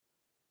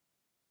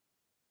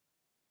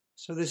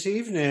So this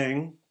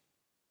evening,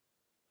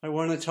 I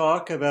want to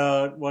talk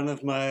about one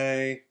of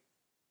my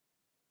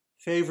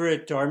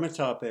favorite Dharma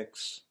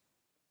topics,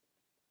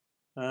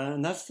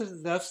 and that's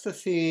the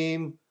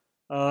theme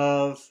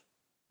of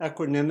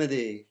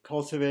equanimity,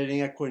 cultivating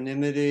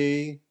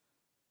equanimity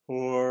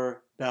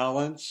or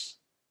balance.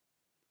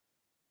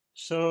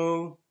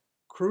 So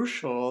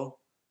crucial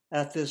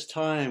at this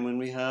time when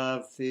we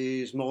have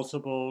these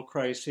multiple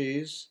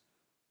crises.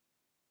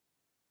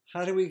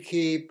 How do we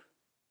keep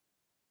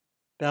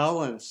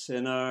balance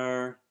in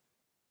our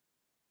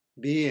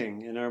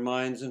being, in our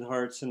minds and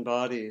hearts and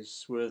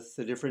bodies, with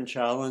the different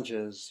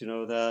challenges,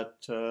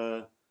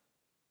 that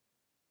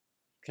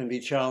can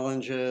be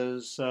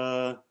challenges,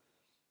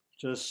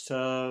 just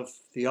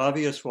the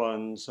obvious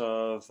ones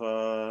of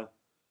the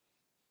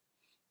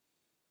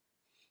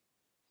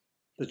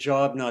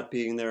job not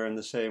being there in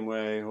the same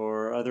way,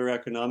 or other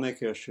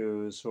economic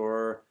issues,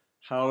 or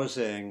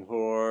housing,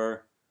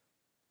 or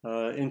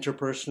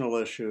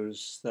interpersonal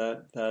issues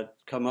that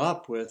come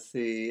up with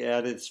the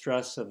added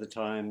stress of the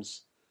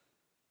times,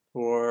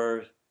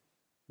 or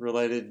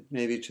related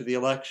maybe to the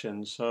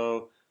election.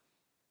 So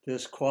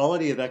this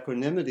quality of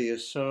equanimity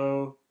is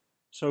so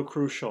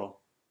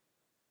crucial.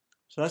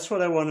 So that's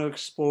what I want to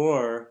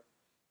explore,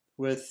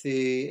 with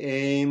the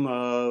aim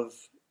of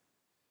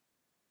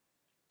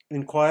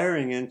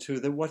inquiring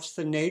into what's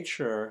the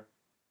nature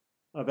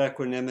of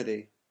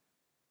equanimity,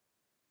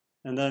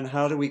 and then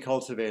how do we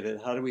cultivate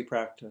it, how do we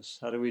practice,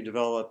 how do we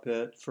develop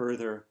it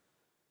further.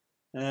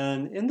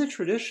 And in the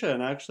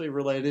tradition, actually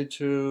related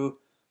to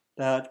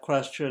that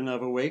question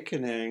of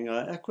awakening,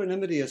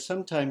 equanimity is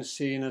sometimes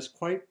seen as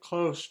quite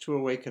close to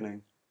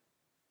awakening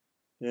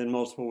in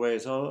multiple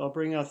ways. I'll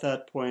bring out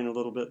that point a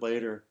little bit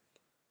later.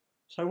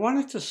 So I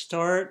wanted to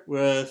start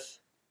with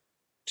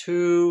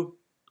two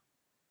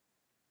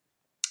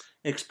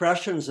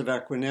expressions of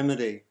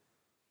equanimity.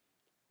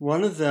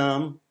 One of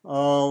them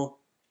I'll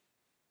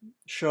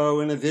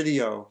show in a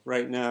video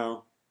right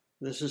now.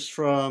 This is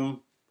from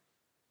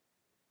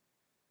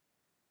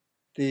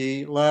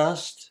the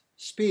last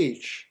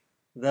speech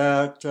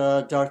that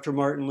Dr.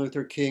 Martin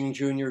Luther King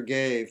Jr.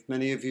 gave.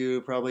 Many of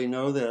you probably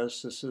know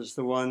this. This is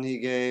the one he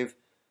gave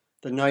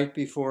the night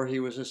before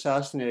he was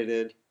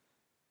assassinated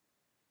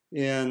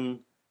in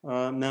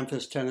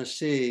Memphis,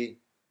 Tennessee,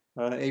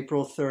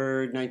 April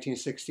 3rd,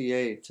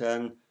 1968.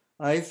 And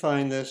I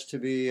find this to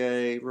be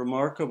a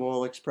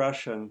remarkable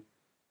expression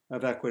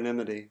of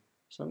equanimity.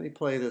 So let me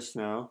play this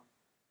now.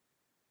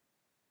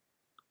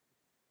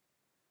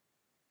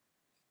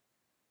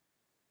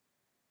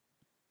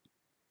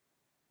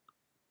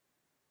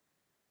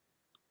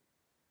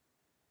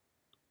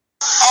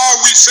 All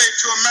we say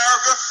to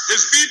America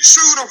is be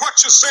true to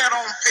what you said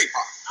on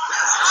paper.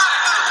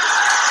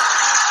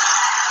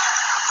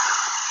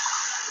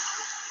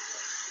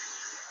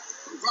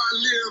 If I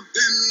lived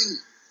in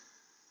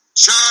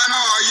China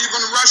or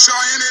even Russia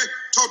or any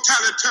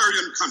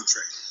totalitarian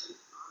country,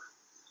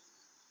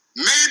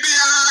 maybe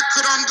I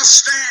could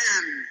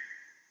understand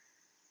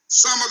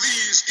some of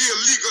these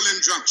illegal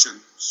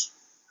injunctions.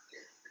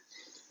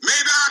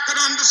 Maybe I could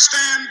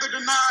understand the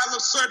denial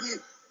of certain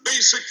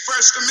basic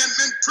First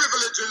Amendment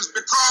privileges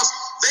because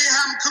they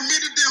haven't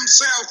committed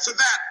themselves to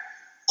that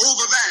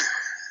over there.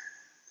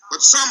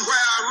 But somewhere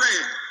I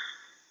read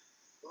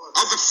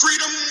of the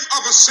freedom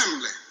of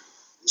assembly.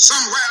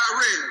 Somewhere I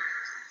read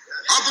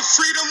of the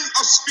freedom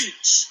of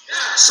speech.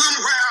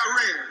 Somewhere I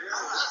read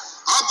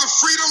of the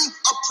freedom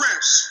of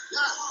press.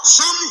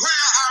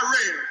 Somewhere I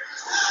read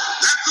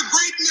that the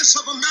greatness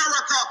of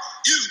America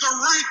is the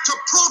right to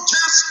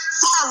protest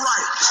far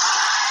right.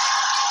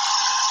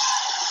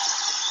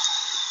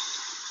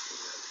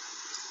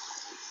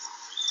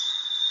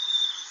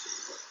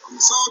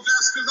 So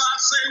just as I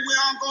say we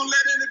aren't going to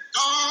let any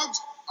dogs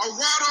or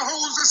water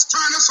hoses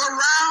turn us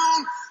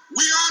around,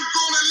 we aren't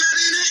going to let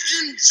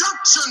any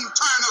injunction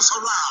turn us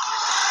around.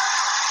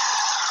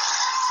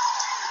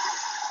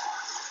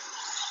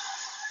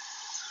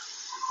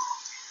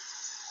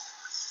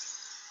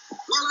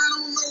 Well, I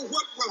don't know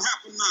what will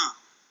happen now.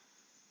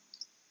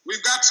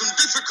 We've got some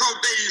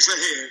difficult days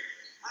ahead.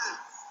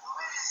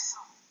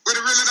 But it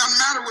really doesn't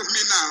matter with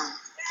me now,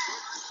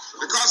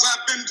 because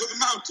I've been to the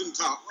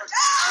mountaintop.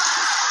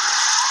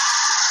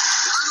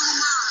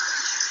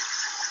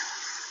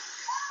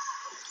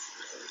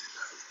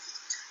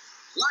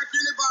 Like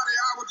anybody,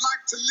 I would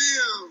like to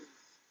live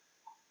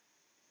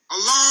a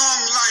long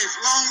life.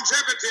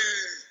 Longevity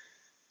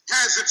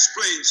has its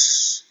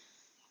place.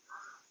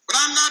 But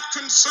I'm not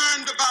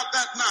concerned about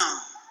that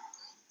now.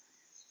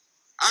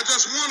 I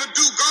just want to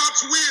do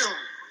God's will.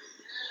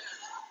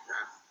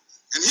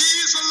 And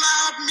He's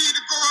allowed me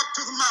to go up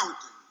to the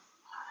mountain.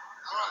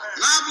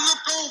 And I've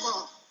looked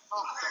over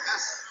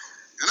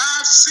and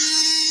I've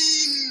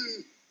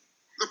seen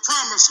the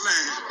promised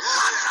land.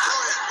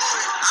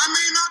 I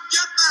may not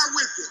get there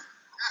with you,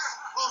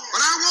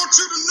 but I want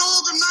you to know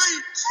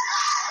tonight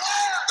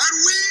that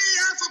we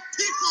as a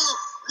people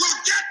will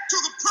get to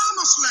the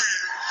promised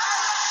land.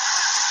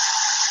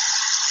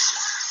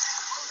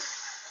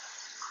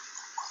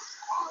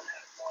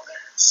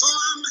 So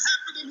I'm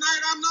happy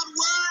tonight. I'm not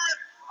worried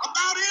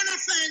about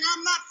anything.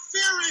 I'm not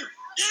fearing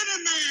any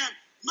man.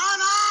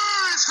 Mine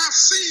eyes have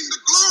seen the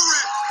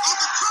glory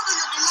of the coming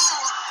of the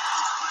Lord.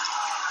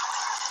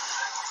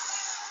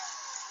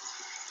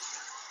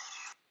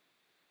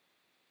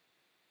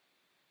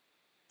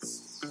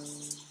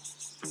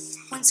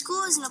 When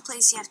school isn't a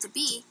place you have to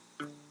be,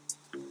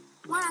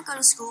 why not go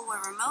to school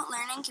where remote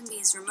learning can be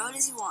as remote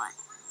as you want?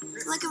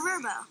 Like a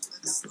Verbo.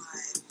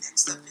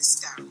 Next up is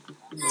Scout.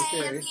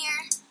 Hi, I'm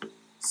here.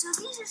 So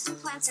these are some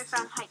plants I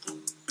found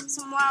hiking.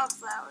 Some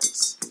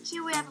wildflowers.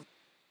 Here we have a...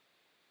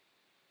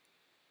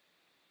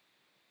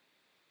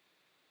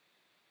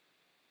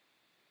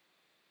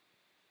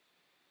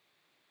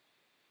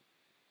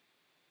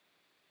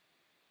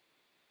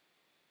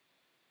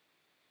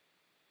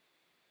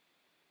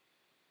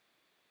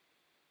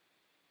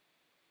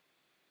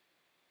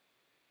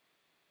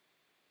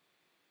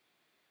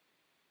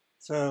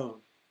 So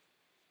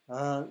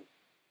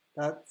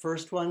that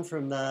first one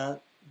from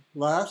that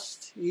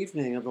last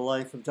evening of the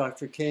life of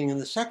Dr. King, and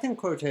the second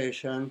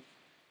quotation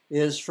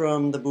is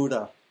from the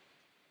Buddha.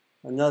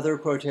 Another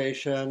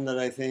quotation that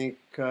I think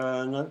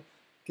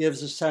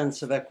gives a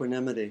sense of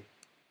equanimity.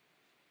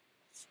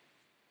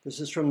 This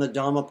is from the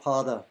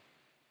Dhammapada.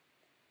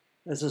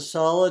 As a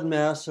solid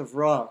mass of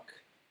rock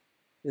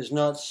is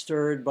not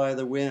stirred by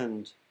the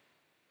wind,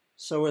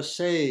 so a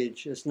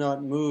sage is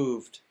not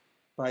moved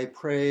by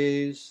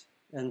praise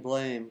and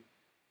blame.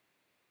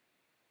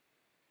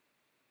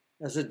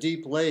 As a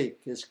deep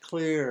lake is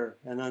clear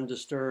and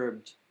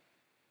undisturbed,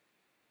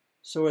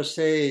 so a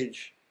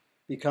sage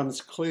becomes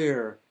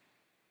clear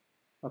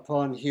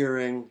upon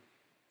hearing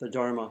the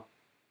Dharma.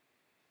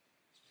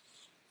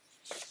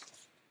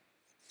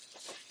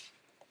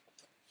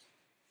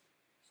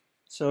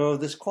 So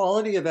this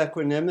quality of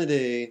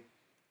equanimity,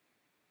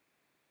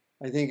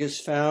 I think, is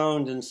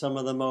found in some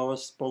of the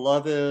most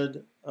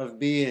beloved of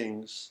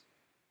beings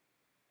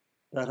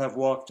that have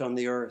walked on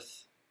the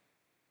earth.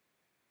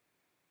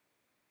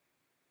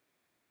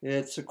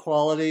 It's a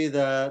quality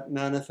that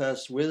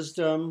manifests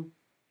wisdom,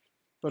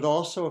 but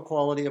also a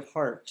quality of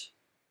heart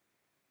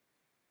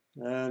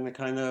and a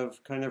kind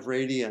of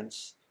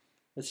radiance.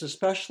 It's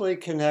especially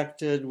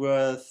connected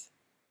with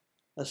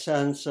a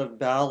sense of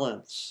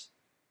balance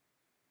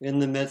in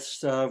the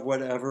midst of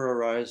whatever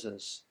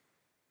arises.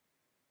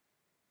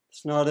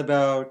 It's not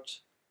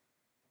about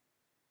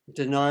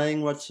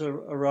denying what's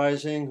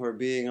arising or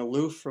being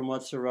aloof from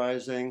what's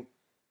arising,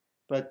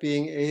 but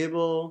being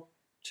able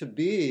to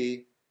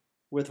be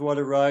with what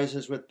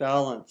arises with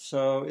balance.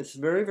 So it's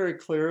very, very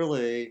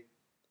clearly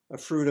a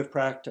fruit of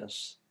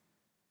practice.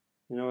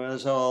 You know,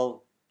 as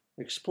I'll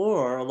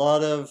explore, a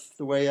lot of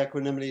the way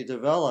equanimity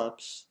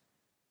develops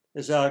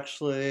is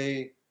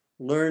actually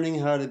learning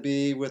how to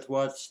be with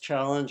what's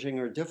challenging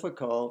or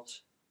difficult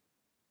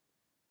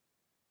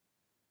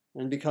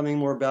and becoming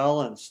more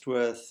balanced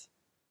with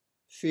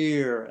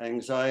fear,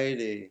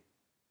 anxiety,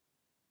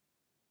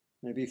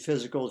 maybe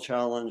physical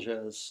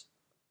challenges,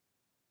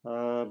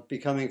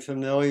 becoming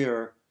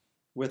familiar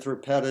with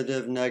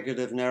repetitive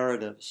negative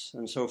narratives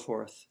and so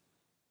forth,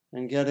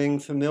 and getting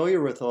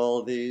familiar with all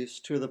of these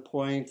to the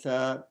point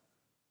that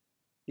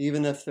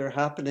even if they're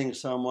happening,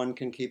 someone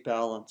can keep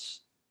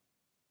balance.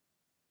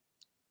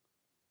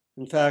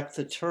 In fact,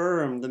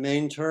 the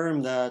main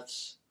term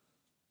that's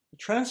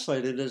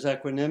translated as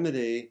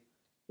equanimity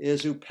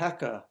is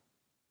upekkha,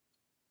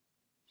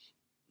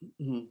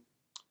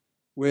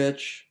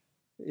 which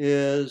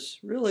is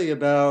really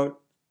about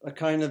a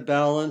kind of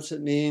balance.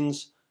 It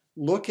means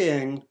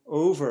looking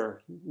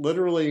over.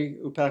 Literally,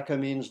 upekkha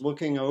means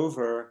looking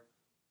over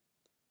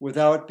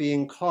without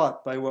being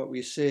caught by what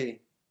we see.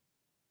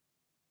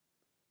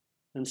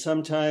 And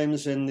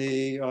sometimes in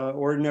the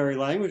ordinary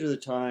language of the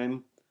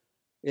time,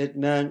 it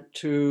meant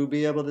to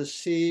be able to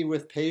see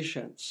with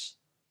patience,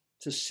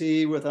 to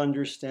see with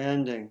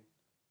understanding,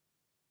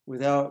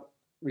 without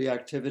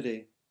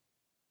reactivity.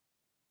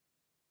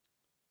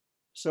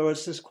 So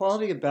it's this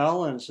quality of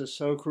balance is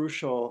so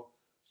crucial.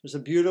 There's a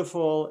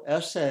beautiful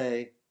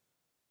essay,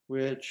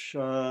 which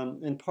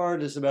in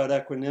part is about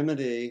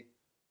equanimity,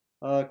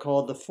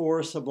 called The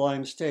Four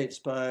Sublime States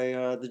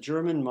by the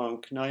German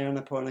monk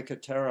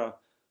Nyanaponika Thera.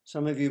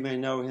 Some of you may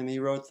know him. He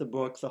wrote the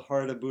book, The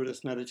Heart of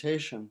Buddhist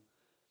Meditation.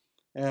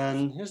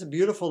 And here's a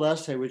beautiful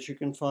essay which you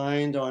can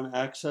find on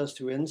Access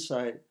to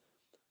Insight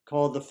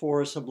called The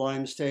Four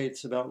Sublime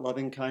States about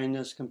loving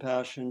kindness,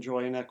 compassion,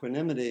 joy, and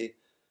equanimity.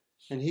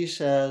 And he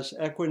says,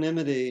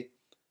 equanimity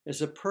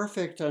is a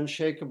perfect,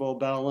 unshakable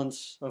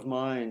balance of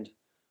mind,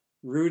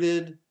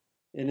 rooted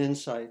in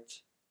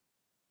insight.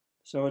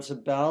 So it's a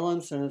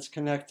balance and it's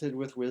connected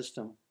with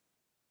wisdom.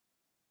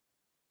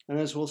 And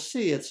as we'll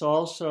see, it's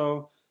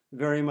also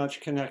very much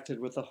connected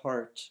with the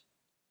heart.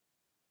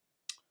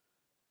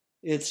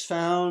 It's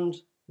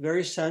found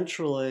very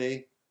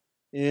centrally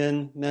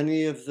in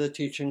many of the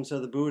teachings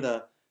of the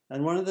Buddha.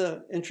 And one of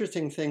the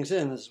interesting things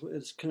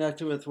is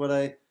connected with what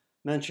I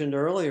mentioned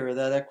earlier,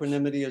 that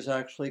equanimity is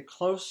actually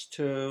close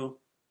to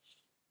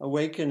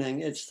awakening.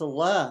 It's the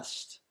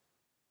last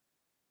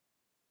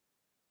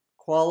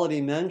quality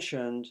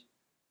mentioned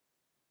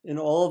in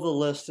all of the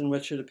lists in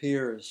which it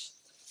appears.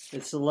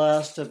 It's the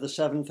last of the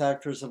 7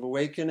 factors of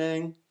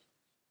awakening.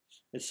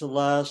 It's the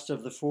last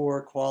of the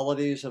 4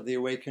 qualities of the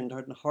awakened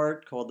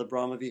heart called the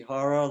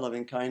Brahma-vihara,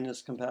 loving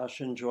kindness,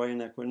 compassion, joy,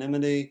 and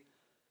equanimity.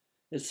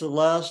 It's the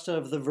last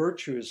of the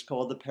virtues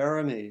called the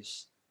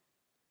paramis.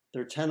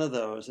 There are 10 of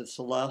those. It's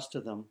the last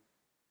of them.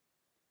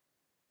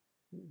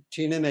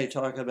 Tina may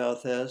talk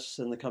about this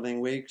in the coming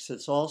weeks.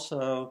 It's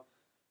also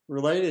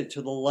related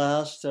to the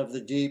last of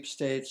the deep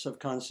states of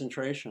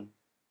concentration.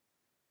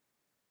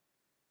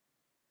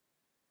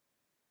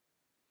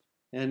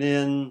 And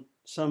in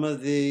some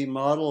of the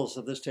models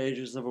of the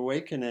stages of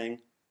awakening,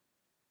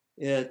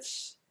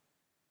 it's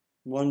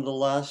one of the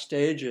last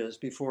stages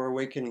before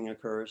awakening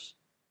occurs.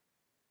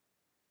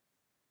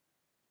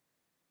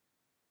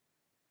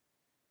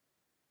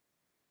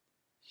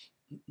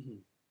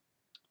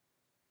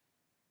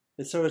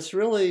 And so it's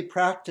really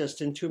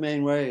practiced in 2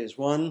 main ways.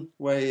 One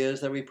way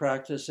is that we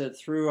practice it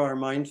through our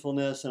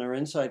mindfulness and our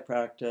insight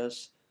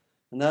practice,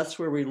 and that's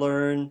where we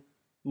learn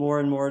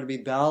more and more to be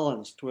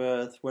balanced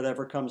with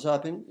whatever comes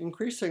up, and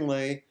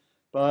increasingly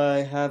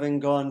by having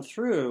gone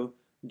through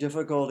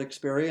difficult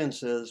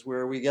experiences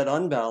where we get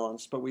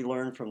unbalanced, but we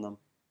learn from them.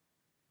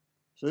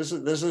 So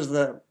this is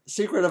the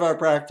secret of our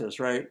practice,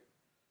 right?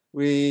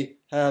 We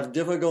have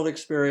difficult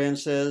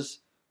experiences,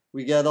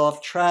 we get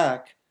off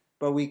track,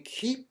 but we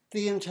keep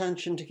the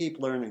intention to keep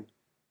learning.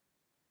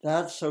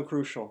 That's so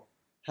crucial.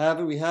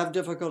 We have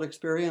difficult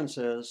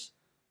experiences,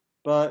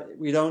 but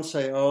we don't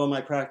say, oh, my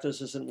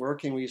practice isn't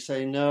working. We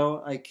say,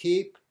 no, I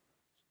keep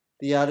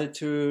the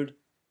attitude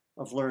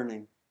of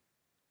learning.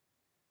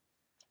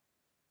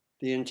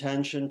 The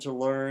intention to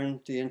learn,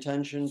 the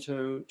intention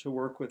to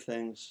work with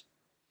things.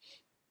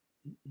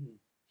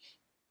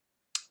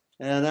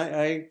 And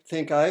I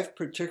think I've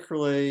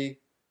particularly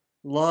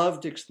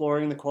loved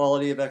exploring the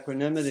quality of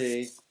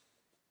equanimity,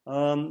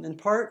 in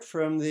part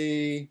from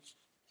the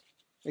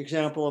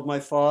example of my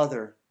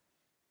father,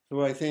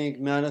 who I think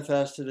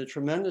manifested a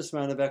tremendous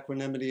amount of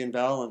equanimity and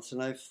balance.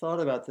 And I've thought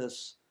about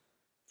this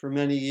for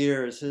many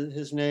years.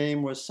 His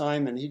name was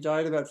Simon. He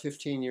died about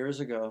 15 years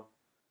ago.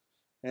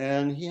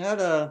 And he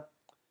had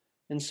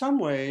in some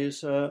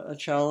ways, a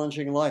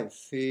challenging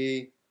life.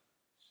 He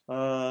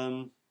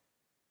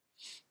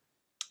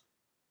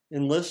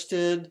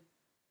enlisted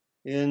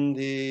in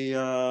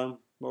the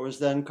what was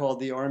then called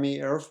the Army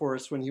Air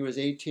Force when he was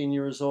 18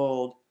 years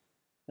old,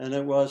 and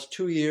it was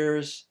 2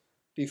 years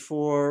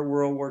before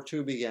World War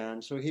II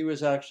began. So he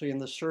was actually in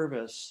the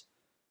service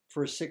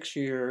for 6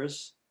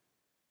 years.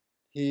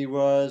 He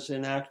was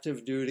in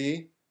active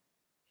duty.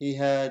 He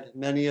had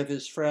many of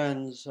his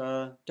friends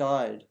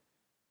died.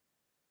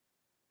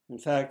 In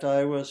fact,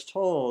 I was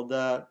told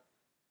that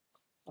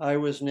I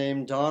was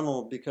named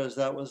Donald because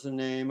that was the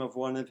name of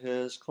one of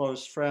his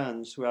close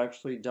friends who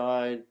actually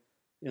died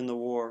in the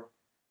war.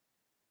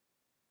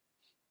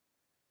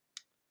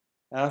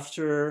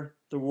 After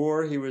the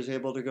war, he was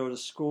able to go to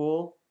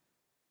school,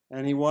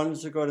 and he wanted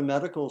to go to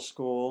medical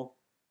school,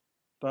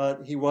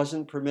 but he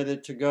wasn't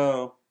permitted to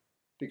go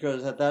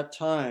because at that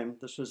time,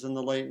 this was in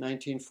the late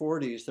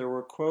 1940s, there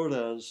were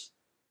quotas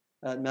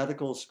at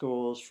medical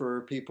schools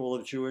for people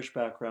of Jewish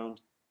background.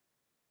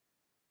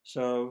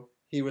 So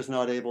he was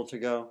not able to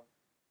go.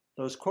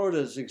 Those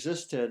quotas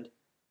existed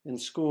in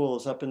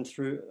schools up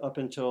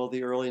until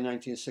the early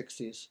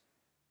 1960s.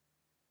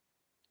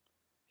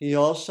 He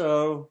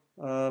also,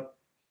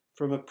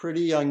 from a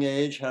pretty young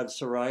age, had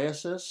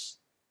psoriasis,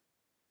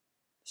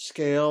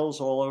 scales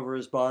all over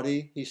his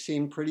body. He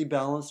seemed pretty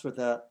balanced with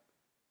that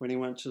when he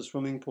went to the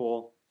swimming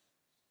pool.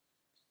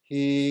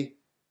 He,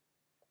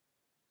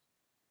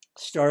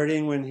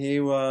 starting when he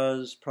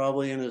was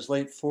probably in his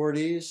late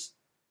 40s,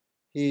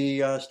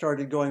 he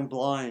started going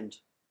blind.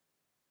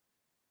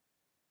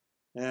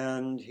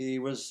 And he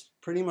was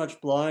pretty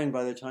much blind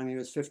by the time he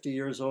was 50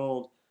 years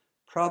old,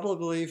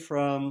 probably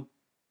from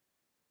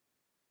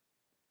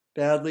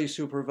badly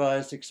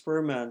supervised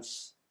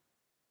experiments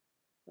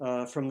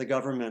from the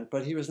government.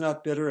 But he was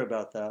not bitter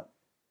about that.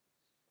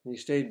 He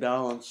stayed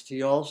balanced.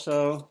 He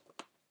also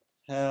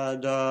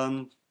had,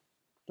 the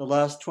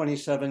last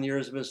 27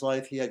 years of his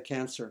life, he had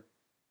cancer.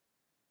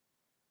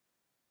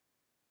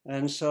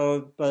 And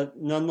so,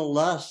 but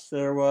nonetheless,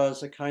 there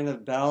was a kind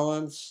of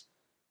balance,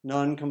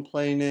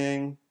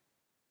 non-complaining,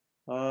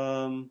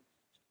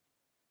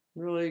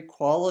 really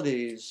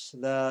qualities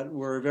that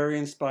were very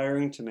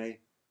inspiring to me.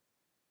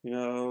 You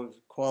know,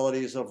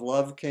 qualities of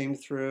love came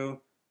through,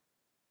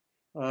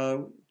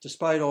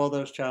 despite all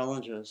those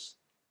challenges.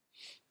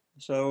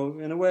 So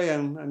in a way,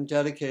 I'm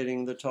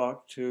dedicating the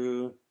talk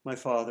to my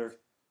father.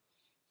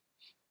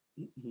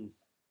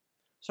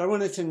 So I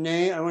want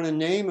to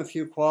name a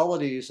few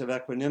qualities of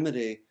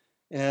equanimity,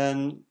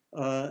 and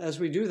as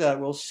we do that,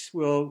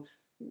 we'll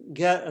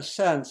get a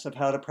sense of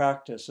how to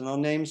practice, and I'll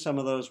name some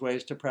of those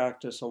ways to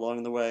practice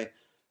along the way.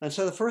 And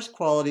so the first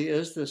quality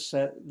is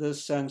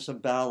this sense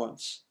of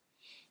balance.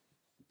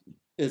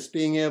 It's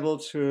being able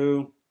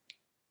to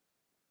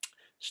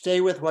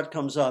stay with what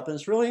comes up, and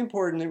it's really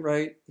important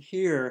right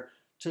here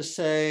to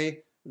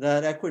say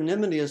that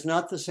equanimity is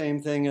not the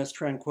same thing as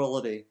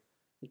tranquility.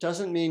 It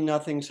doesn't mean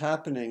nothing's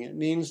happening. It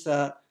means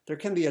that there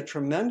can be a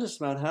tremendous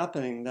amount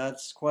happening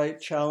that's quite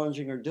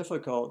challenging or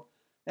difficult.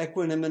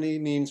 Equanimity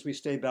means we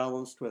stay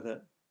balanced with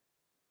it.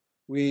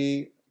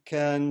 We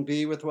can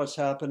be with what's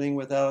happening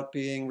without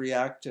being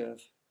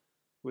reactive,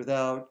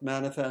 without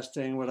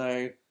manifesting what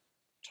I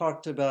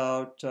talked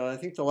about, I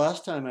think the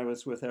last time I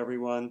was with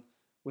everyone,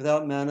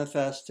 without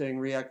manifesting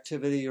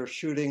reactivity or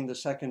shooting the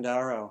second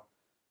arrow.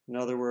 In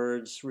other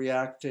words,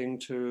 reacting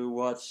to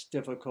what's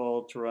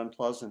difficult or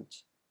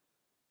unpleasant.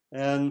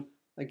 And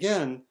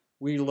again,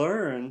 we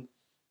learn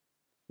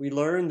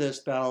this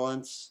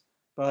balance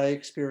by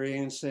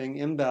experiencing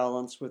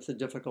imbalance with the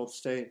difficult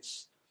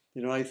states.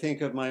 I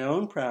think of my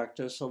own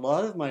practice, a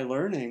lot of my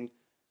learning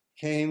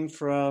came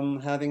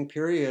from having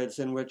periods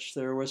in which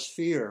there was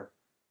fear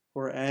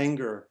or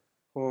anger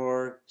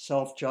or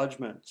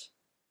self-judgment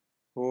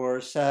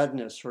or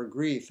sadness or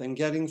grief, and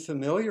getting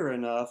familiar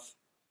enough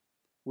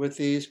with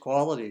these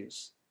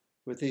qualities,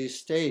 with these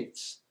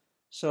states,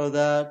 so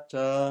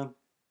that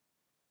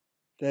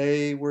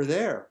they were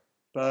there,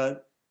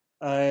 but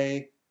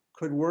I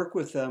could work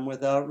with them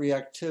without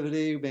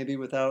reactivity, maybe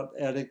without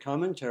added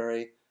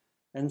commentary.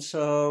 And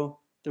so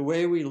the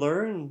way we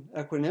learn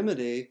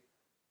equanimity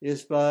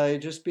is by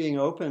just being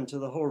open to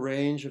the whole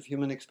range of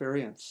human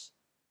experience.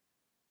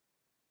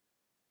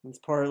 It's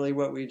partly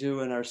what we do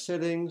in our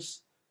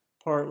sittings,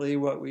 partly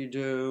what we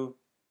do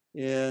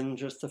in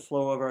just the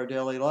flow of our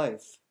daily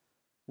life.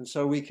 And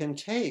so we can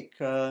take,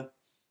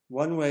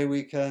 one way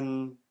we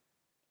can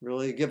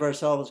really give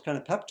ourselves kind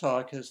of pep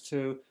talk is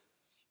to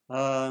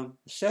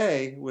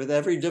say with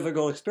every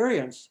difficult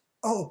experience,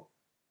 oh,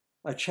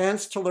 a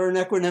chance to learn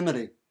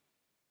equanimity.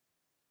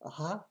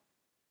 Aha.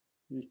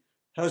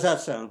 How's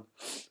that sound?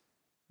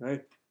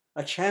 Right?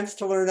 A chance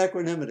to learn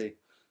equanimity,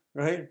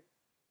 right?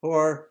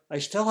 Or I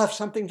still have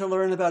something to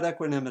learn about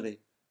equanimity.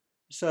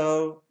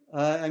 So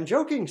I'm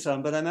joking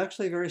some, but I'm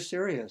actually very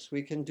serious.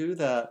 We can do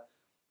that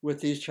with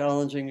these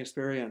challenging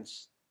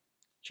experiences.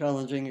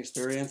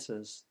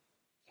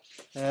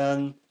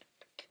 And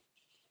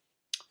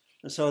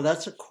so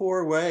that's a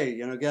core way,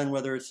 again,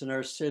 whether it's in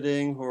our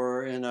sitting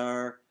or in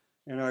our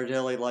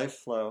daily life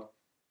flow.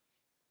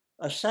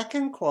 A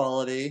second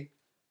quality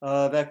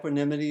of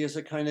equanimity is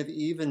a kind of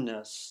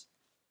evenness.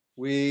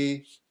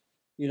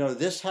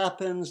 This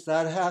happens,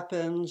 that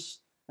happens,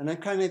 and I'm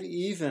kind of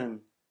even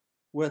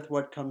with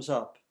what comes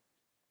up.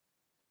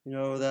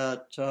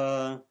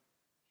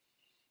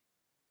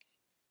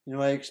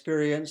 I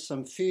experience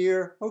some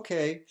fear.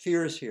 Okay,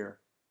 fear is here.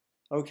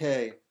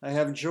 Okay, I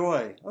have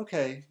joy.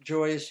 Okay,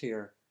 joy is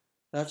here.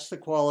 That's the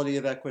quality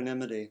of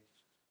equanimity.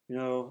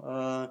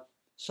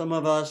 Some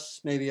of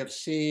us maybe have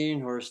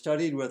seen or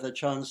studied with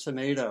Ajahn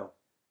Sumedho,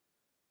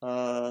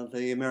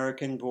 the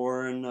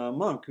American-born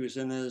monk who's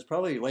in his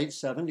probably late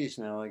 70s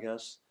now, I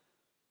guess.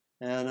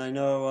 And I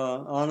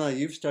know, Anna,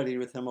 you've studied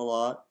with him a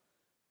lot,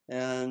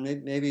 and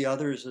maybe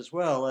others as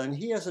well. And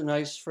he has a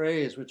nice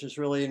phrase, which is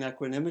really an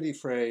equanimity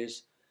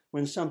phrase.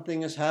 When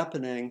something is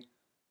happening,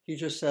 he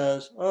just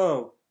says,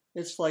 oh,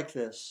 it's like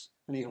this.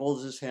 And he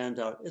holds his hand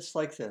out. It's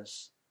like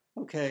this.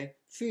 Okay,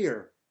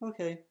 fear.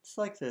 Okay, it's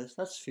like this.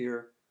 That's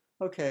fear.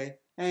 Okay,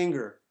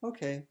 anger.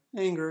 Okay,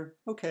 anger.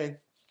 Okay,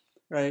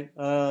 right.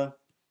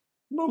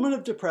 Moment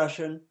of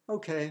depression.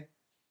 Okay,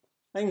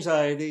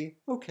 anxiety.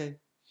 Okay,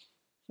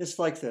 it's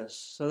like this.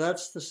 So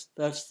that's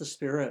the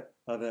spirit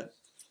of it.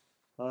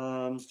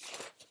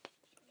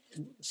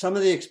 Some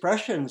of the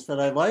expressions that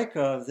I like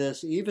of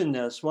this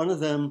evenness, one of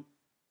them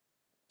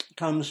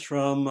comes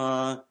from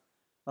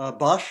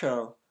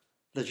Basho,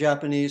 the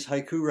Japanese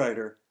haiku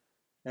writer,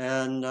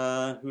 and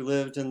who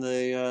lived in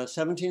the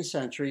 17th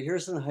century.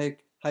 Here's a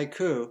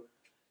haiku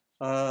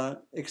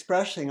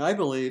expressing, I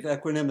believe,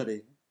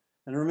 equanimity.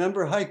 And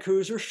remember,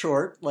 haikus are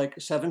short, like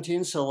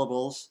 17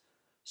 syllables.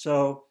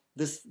 So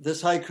this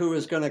haiku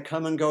is going to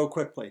come and go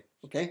quickly.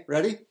 Okay,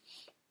 ready?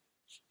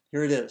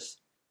 Here it is.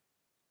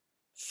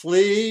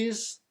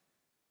 Fleas,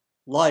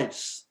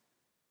 lice,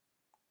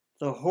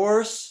 the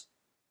horse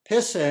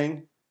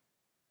pissing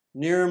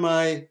near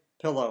my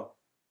pillow.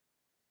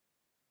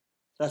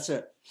 That's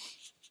it.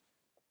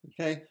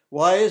 Okay,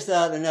 why is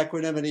that an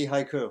equanimity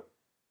haiku?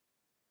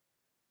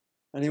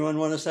 Anyone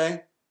want to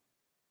say?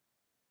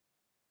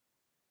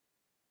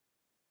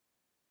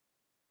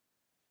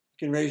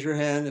 You can raise your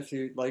hand if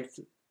you'd like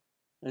to.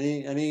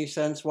 Any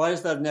sense? Why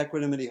is that an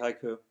equanimity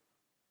haiku?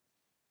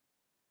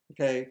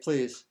 Okay,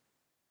 please.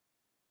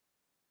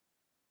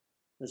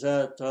 Is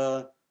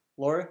that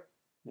Laura?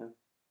 Yeah.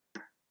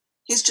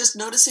 He's just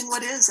noticing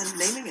what is and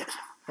naming it.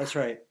 That's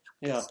right.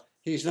 Yeah.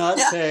 He's not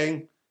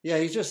saying,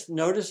 he's just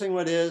noticing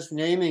what is,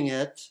 naming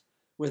it,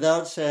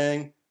 without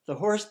saying, the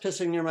horse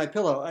pissing near my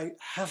pillow. I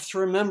have to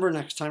remember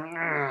next time.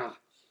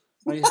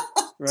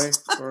 Right?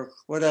 Or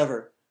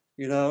whatever,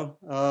 So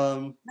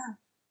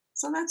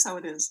that's how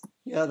it is.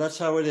 Yeah, that's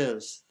how it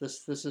is.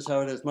 This is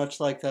how it is,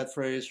 much like that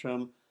phrase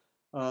from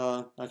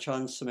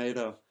Ajahn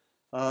Sumedho.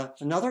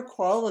 Another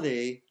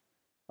quality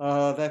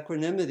of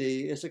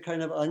equanimity is a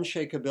kind of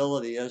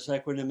unshakability as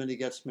equanimity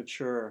gets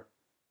mature.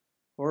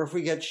 Or if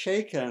we get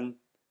shaken,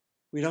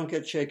 we don't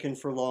get shaken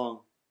for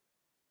long,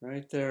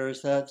 right?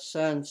 There's that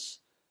sense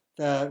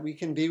that we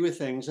can be with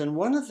things. And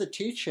one of the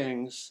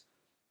teachings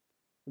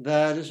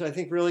that is, I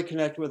think, really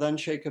connected with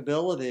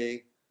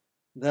unshakability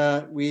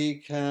that we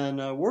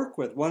can work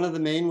with, one of the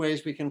main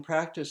ways we can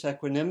practice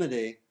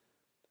equanimity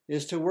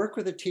is to work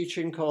with a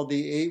teaching called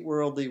the 8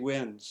 worldly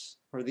winds,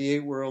 or the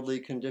 8 worldly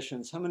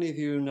conditions. How many of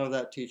you know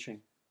that teaching?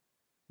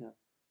 Yeah.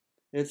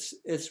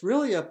 It's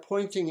really a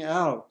pointing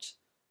out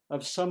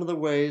of some of the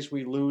ways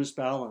we lose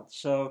balance.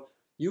 So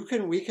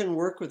we can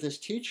work with this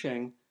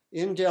teaching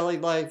in daily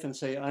life and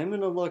say, I'm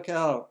going to look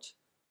out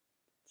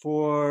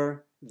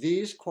for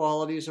these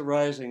qualities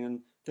arising. And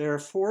there are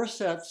 4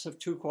 sets of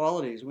 2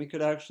 qualities. We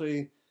could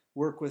actually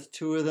work with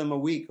 2 of them a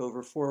week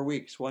over 4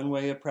 weeks, one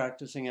way of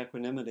practicing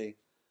equanimity.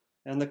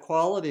 And the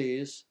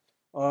qualities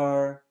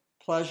are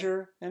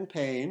pleasure and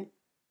pain.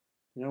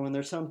 You know, when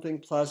there's something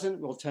pleasant,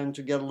 we'll tend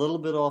to get a little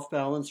bit off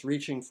balance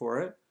reaching for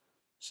it.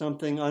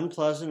 Something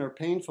unpleasant or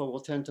painful,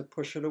 we'll tend to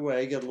push it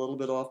away, get a little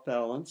bit off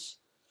balance.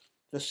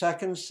 The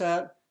second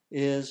set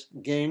is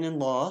gain and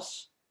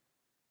loss.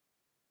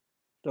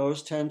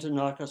 Those tend to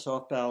knock us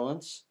off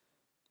balance.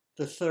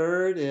 The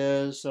third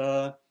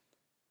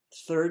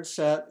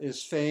set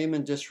is fame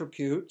and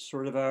disrepute,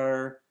 sort of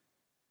our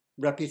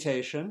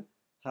reputation,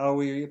 how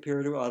we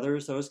appear to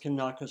others. Those can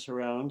knock us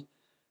around.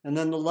 And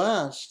then the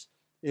last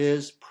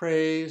is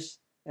praise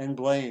and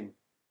blame,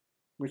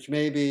 which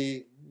may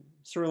be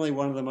certainly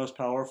one of the most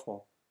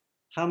powerful.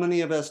 How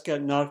many of us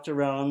get knocked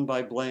around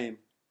by blame?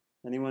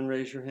 Anyone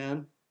raise your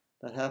hand?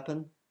 That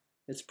happened?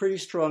 It's pretty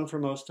strong for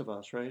most of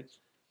us, right?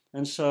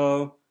 And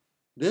so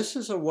this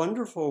is a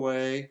wonderful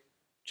way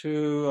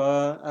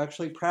to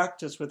actually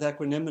practice with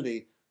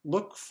equanimity.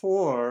 Look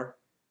for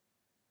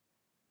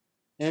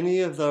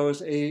any of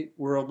those 8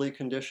 worldly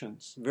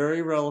conditions.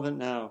 Very relevant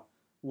now.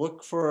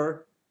 Look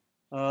for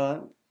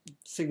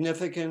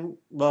significant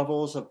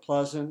levels of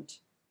pleasant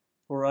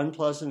or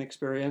unpleasant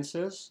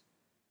experiences,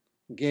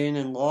 gain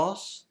and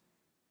loss,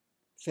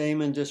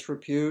 fame and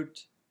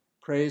disrepute,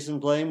 praise and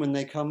blame. When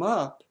they come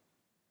up,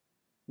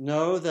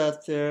 know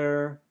that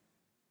they're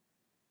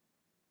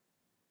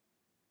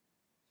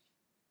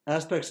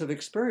aspects of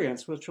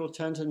experience which will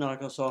tend to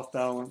knock us off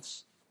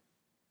balance.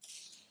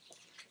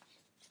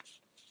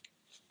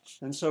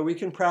 And so we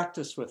can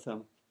practice with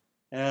them.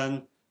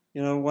 And,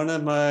 you know, one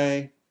of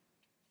my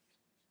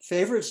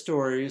favorite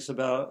stories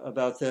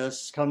about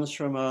this comes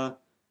from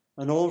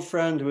an old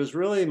friend who was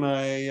really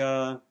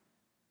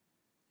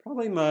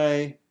probably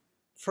my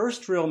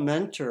first real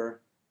mentor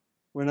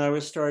when I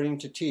was starting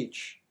to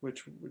teach,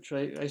 which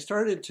I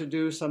started to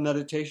do some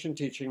meditation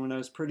teaching when I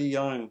was pretty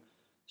young,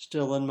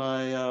 still in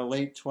my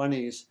late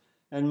 20s.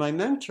 And my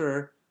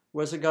mentor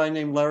was a guy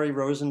named Larry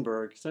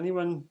Rosenberg. Does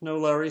anyone know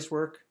Larry's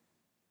work?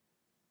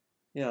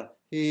 Yeah,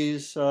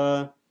 he's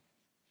founded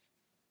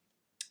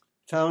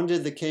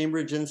the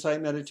Cambridge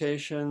Insight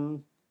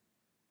Meditation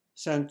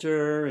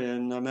Center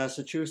in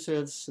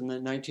Massachusetts in the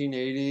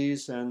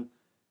 1980s, and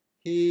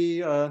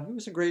he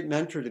was a great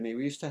mentor to me.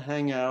 We used to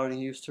hang out, and he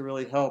used to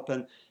really help.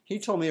 And he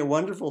told me a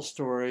wonderful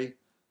story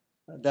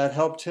that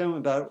helped him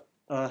about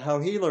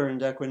how he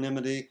learned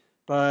equanimity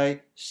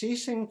by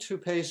ceasing to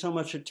pay so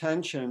much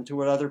attention to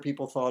what other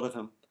people thought of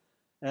him.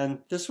 And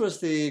this was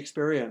the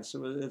experience.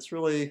 It's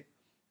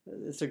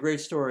a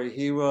great story.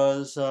 He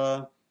was,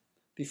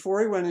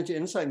 before he went into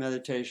insight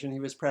meditation, he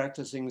was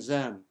practicing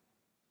Zen.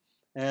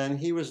 And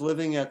he was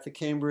living at the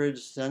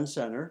Cambridge Zen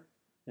Center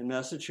in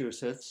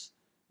Massachusetts.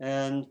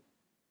 And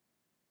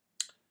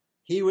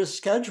he was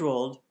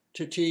scheduled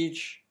to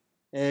teach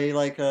a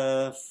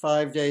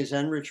 5-day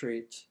Zen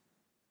retreat,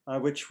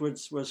 which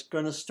was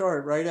going to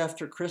start right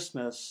after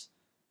Christmas.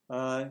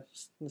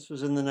 This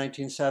was in the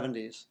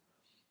 1970s.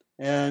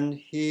 And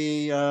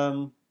he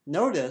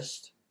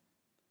noticed,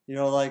 you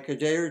know, like a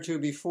day or 2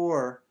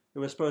 before it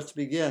was supposed to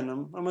begin,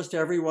 almost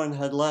everyone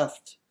had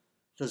left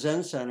the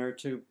Zen Center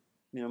to,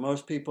 you know,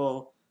 most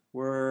people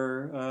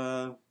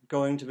were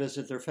going to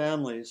visit their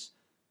families.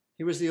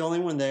 He was the only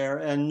one there,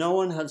 and no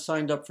one had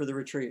signed up for the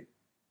retreat.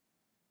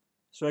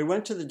 So I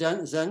went to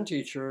the Zen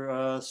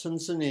teacher, Sun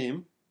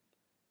Sanim,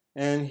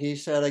 and he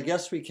said, I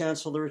guess we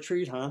cancel the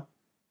retreat, huh?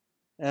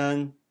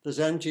 And the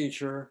Zen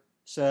teacher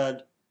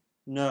said,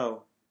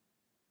 no.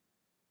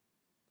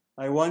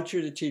 I want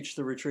you to teach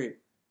the retreat.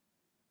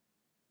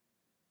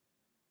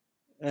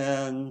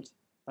 And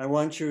I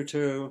want you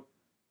to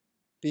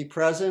be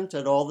present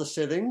at all the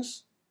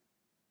sittings.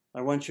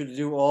 I want you to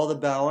do all the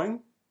bowing.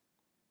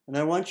 And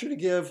I want you to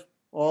give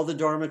all the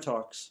Dharma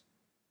talks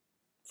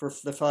for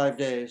the 5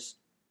 days.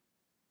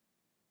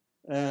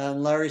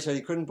 And Larry said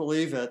he couldn't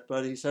believe it,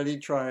 but he said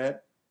he'd try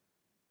it.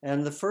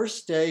 And the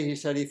first day, he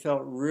said he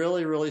felt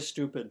really, really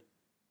stupid.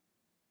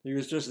 He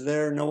was just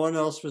there. No one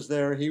else was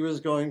there. He was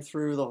going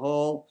through the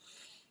whole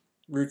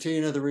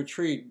routine of the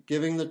retreat,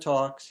 giving the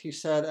talks. He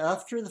said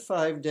after the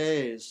 5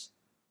 days,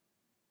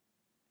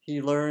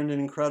 he learned an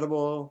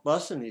incredible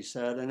lesson, he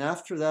said. And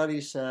after that,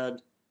 he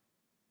said,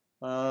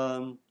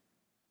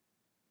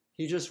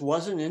 he just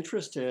wasn't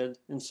interested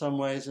in some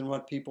ways in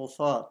what people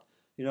thought.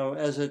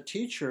 As a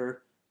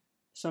teacher,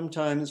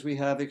 sometimes we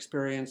have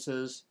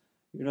experiences,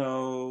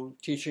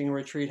 teaching a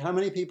retreat. How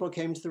many people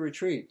came to the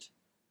retreat?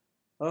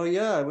 Oh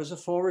yeah, it was a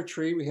full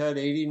retreat. We had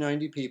 80,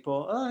 90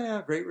 people. Oh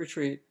yeah, great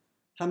retreat.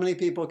 How many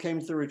people came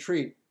to the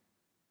retreat?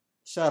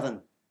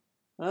 7.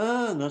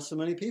 Not so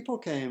many people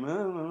came.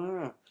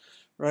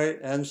 Right?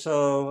 And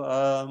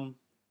so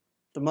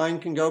the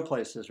mind can go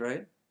places,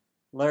 right?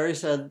 Larry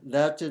said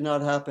that did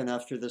not happen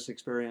after this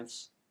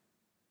experience.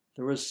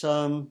 There was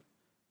some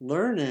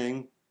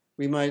learning,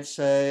 we might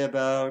say,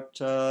 about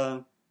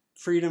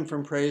freedom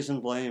from praise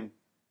and blame,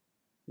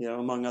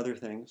 among other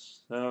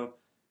things. So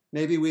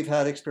maybe we've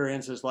had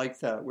experiences like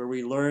that where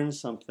we learn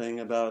something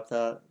about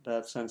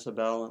that sense of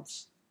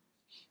balance.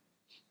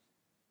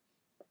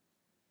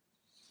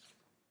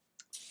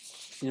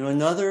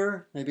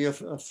 Another, maybe a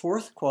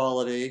fourth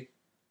quality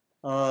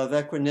of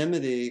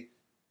equanimity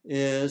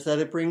is that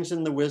it brings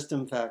in the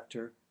wisdom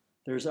factor.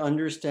 There's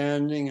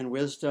understanding and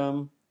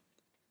wisdom.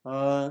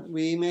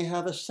 We may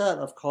have a set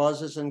of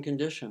causes and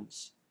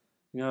conditions.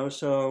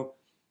 So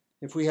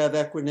if we have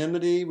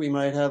equanimity, we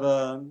might have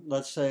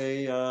let's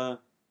say, an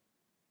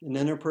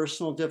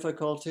interpersonal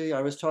difficulty.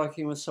 I was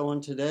talking with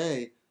someone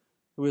today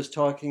who was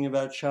talking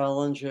about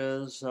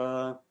challenges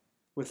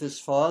with his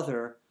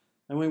father.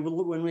 And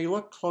when we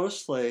look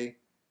closely,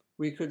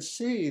 we could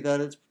see that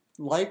it's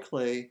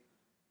likely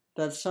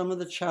that some of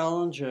the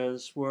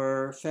challenges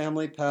were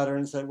family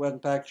patterns that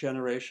went back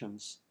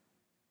generations,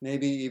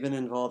 maybe even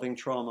involving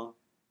trauma,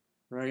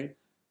 right?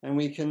 And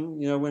we can,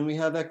 when we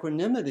have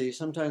equanimity,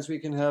 sometimes we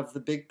can have the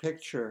big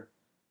picture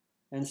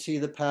and see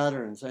the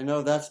patterns. I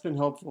know that's been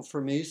helpful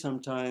for me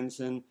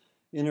sometimes in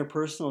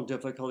interpersonal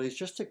difficulties,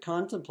 just to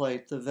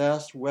contemplate the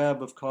vast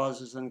web of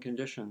causes and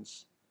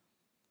conditions.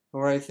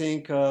 Or I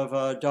think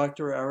of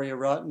Dr.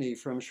 Aryaratne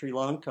from Sri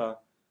Lanka,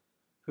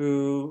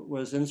 who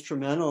was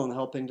instrumental in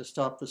helping to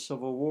stop the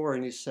Civil War.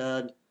 And he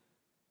said,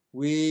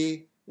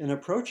 we, in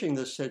approaching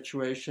this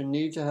situation,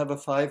 need to have a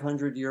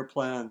 500-year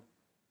plan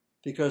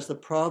because the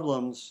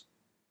problems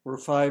were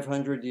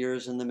 500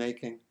 years in the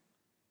making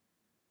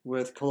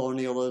with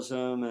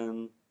colonialism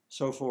and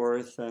so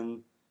forth,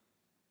 and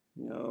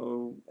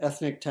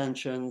ethnic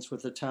tensions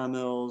with the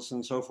Tamils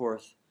and so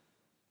forth.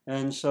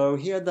 And so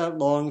he had that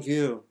long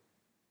view,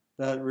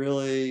 that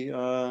really,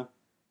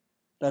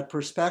 that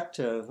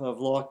perspective of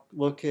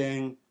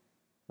looking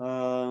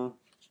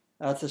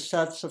at the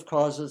sets of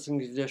causes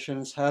and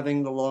conditions,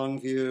 having the long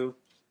view.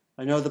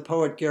 I know the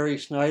poet Gary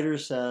Snyder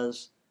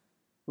says,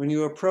 when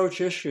you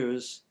approach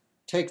issues,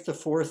 take the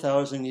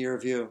 4,000-year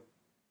view,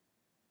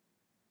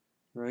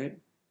 right?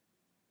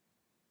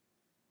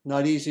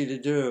 Not easy to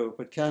do,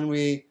 but can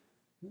we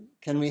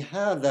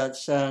have that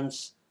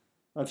sense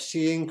of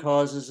seeing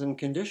causes and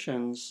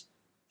conditions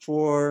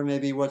for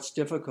maybe what's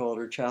difficult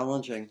or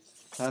challenging,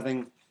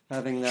 having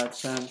that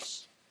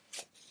sense.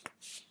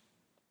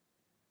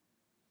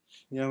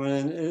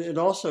 And it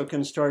also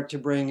can start to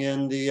bring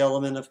in the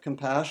element of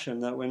compassion,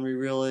 that when we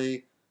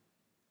really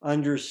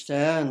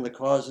understand the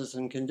causes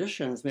and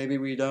conditions, maybe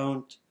we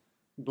don't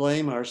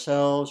blame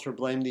ourselves or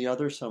blame the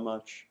other so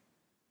much.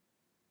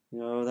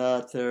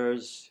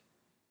 That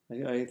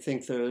I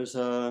think there's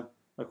a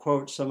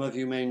quote some of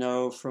you may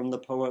know from the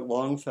poet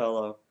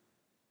Longfellow.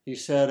 He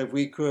said, if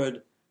we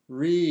could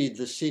read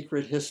the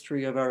secret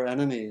history of our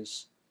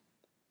enemies,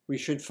 we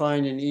should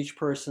find in each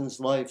person's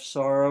life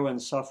sorrow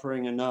and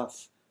suffering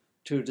enough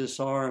to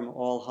disarm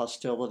all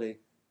hostility.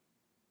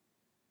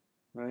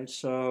 Right?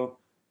 So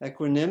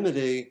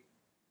equanimity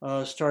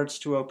starts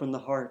to open the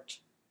heart.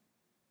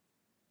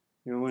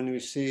 When we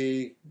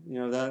see,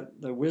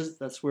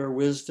 that's where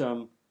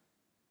wisdom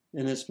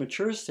in its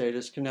mature state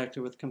is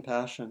connected with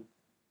compassion.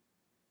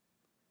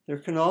 There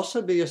can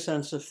also be a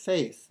sense of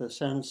faith, a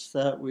sense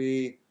that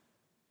we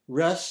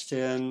rest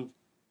in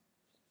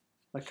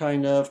a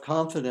kind of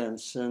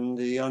confidence in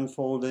the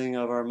unfolding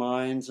of our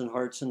minds and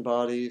hearts and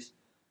bodies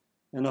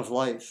and of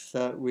life,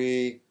 that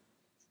we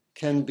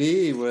can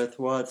be with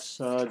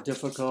what's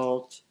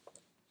difficult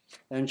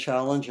and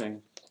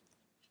challenging.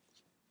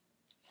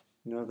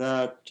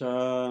 That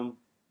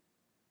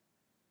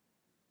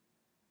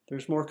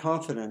there's more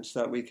confidence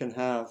that we can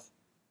have.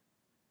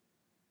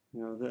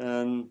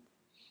 And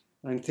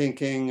I'm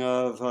thinking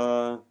of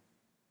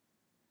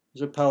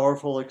there's a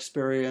powerful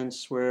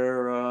experience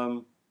where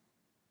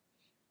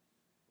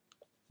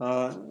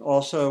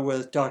also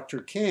with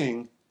Dr.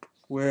 King,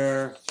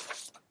 where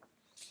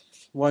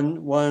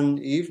one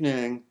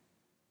evening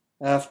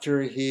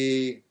after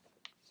he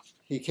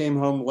came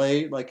home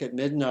late, like at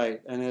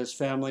midnight, and his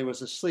family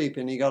was asleep,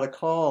 and he got a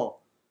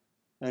call,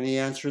 and he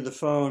answered the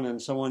phone,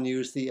 and someone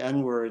used the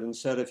N-word and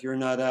said, if you're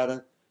not out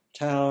of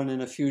town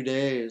in a few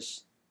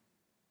days,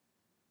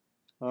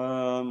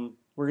 we're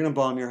going to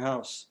bomb your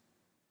house.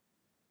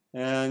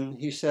 And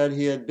he said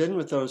he had been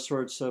with those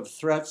sorts of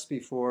threats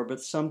before,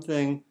 but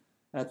something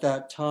at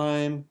that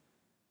time,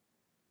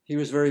 he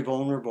was very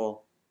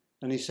vulnerable.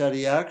 And he said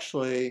he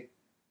actually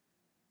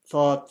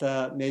thought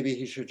that maybe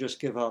he should just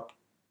give up.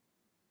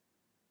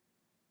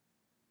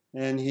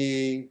 And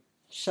he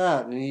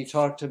sat and he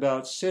talked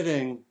about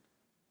sitting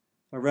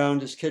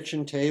around his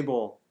kitchen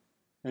table,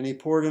 and he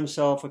poured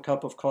himself a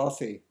cup of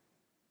coffee.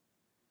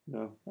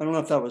 I don't know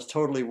if that was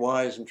totally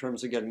wise in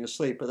terms of getting to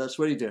sleep, but that's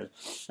what he did.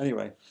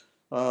 Anyway,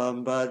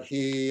 but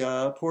he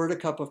poured a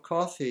cup of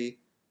coffee,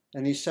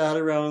 and he sat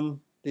around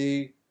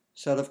the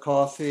cup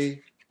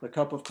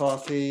of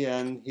coffee,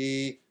 and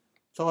he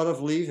thought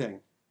of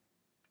leaving.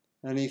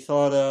 And he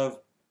thought of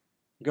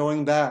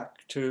going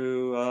back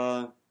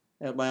to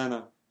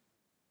Atlanta.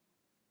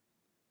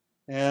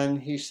 And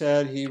he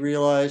said he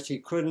realized he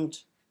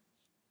couldn't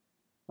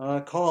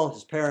call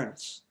his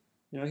parents.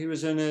 He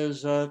was in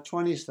his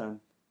 20s then.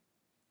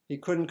 He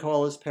couldn't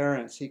call his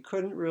parents. He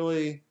couldn't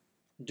really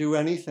do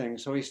anything.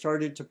 So he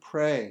started to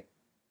pray.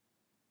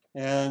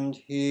 And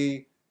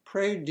he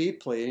prayed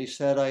deeply. He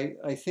said,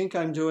 I think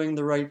I'm doing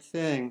the right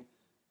thing,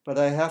 but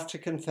I have to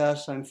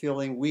confess I'm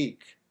feeling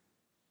weak.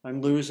 I'm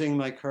losing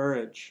my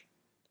courage.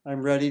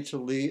 I'm ready to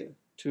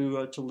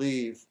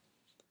leave.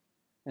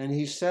 And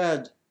he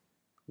said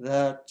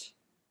that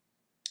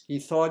he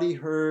thought he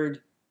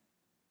heard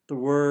the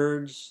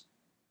words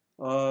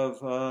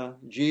of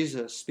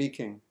Jesus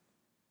speaking,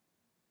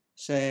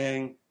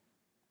 saying,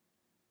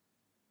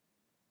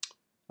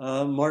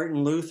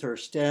 Martin Luther,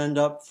 stand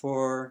up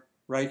for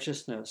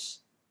righteousness,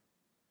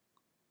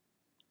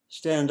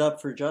 stand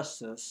up for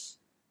justice,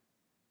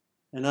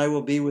 and I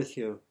will be with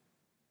you.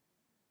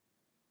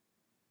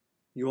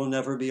 You will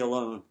never be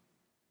alone.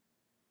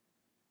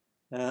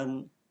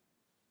 And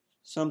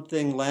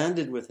something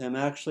landed with him.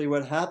 Actually,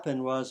 what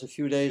happened was a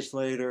few days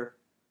later,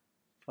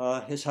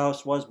 his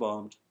house was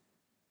bombed.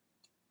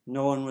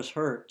 No one was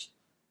hurt,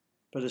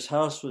 but his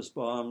house was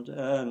bombed.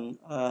 And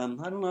I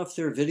don't know if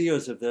there are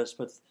videos of this,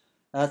 but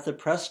at the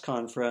press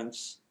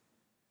conference,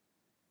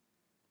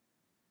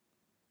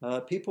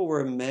 people were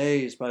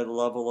amazed by the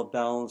level of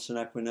balance and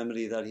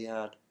equanimity that he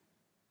had.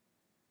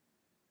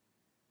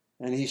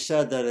 And he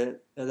said that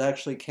it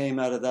actually came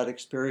out of that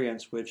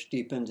experience which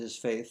deepened his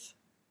faith.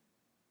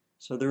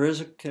 So there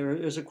is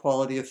a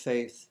quality of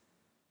faith.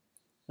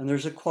 And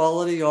there's a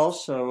quality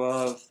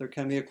also there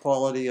can be a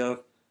quality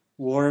of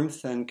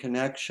warmth and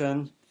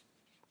connection.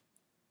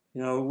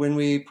 When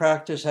we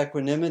practice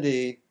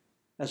equanimity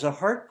as a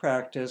heart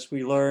practice,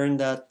 we learn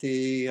that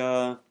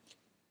the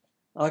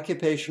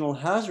occupational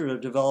hazard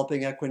of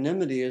developing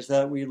equanimity is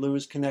that we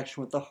lose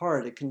connection with the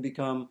heart. It can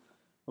become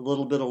a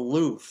little bit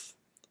aloof.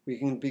 We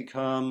can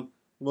become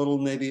a little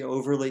maybe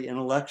overly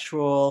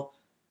intellectual.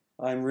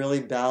 I'm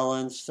really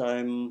balanced.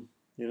 I'm,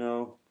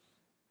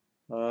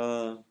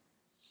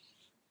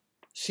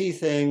 see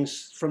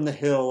things from the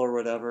hill or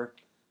whatever.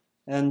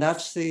 And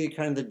that's the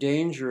kind of the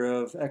danger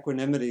of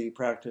equanimity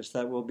practice,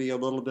 that will be a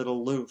little bit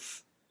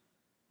aloof.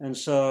 And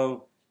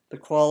so the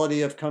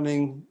quality of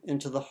coming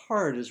into the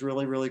heart is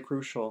really, really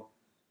crucial.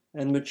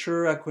 And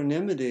mature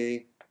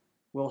equanimity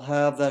will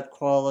have that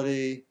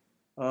quality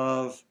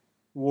of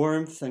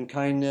warmth and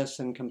kindness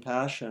and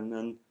compassion.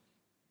 And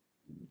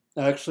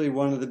actually,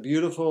 one of the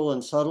beautiful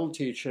and subtle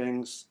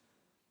teachings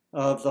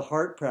of the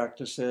heart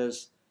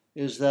practices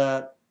is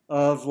that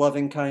of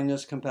loving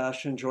kindness,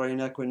 compassion, joy,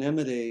 and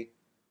equanimity,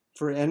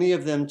 for any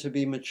of them to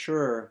be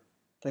mature,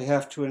 they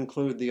have to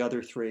include the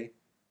other three.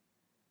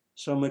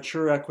 So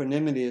mature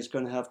equanimity is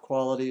going to have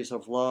qualities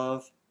of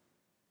love,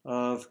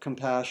 of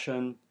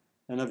compassion,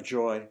 and of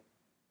joy.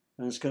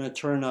 And it's going to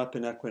turn up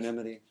in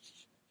equanimity.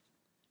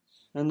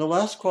 And the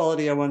last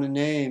quality I want to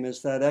name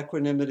is that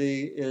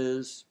equanimity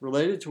is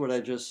related to what I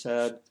just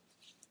said,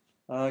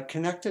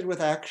 connected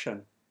with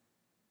action.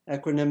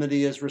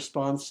 Equanimity is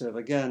responsive.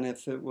 Again,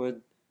 if it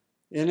would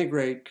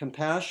integrate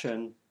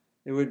compassion,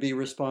 it would be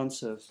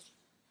responsive.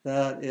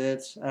 That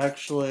it's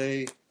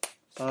actually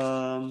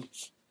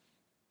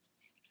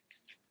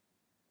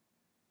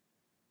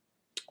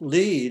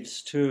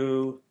leads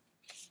to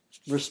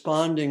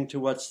responding to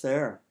what's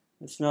there.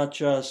 It's not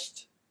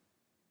just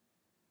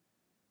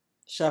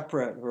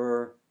separate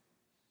or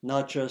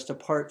not just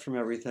apart from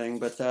everything,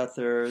 but that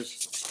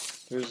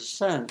there's a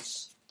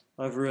sense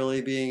of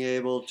really being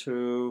able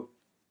to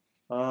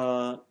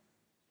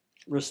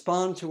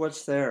respond to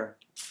what's there.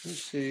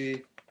 Let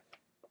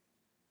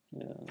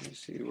me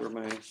see where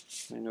my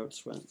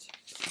notes went.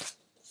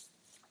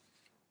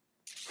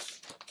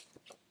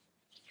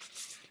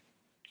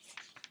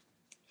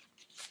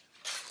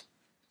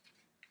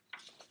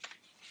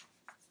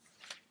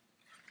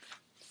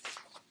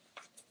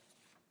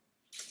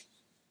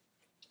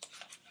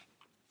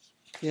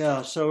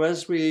 Yeah, so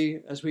as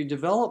we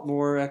develop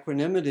more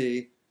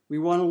equanimity, we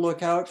want to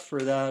look out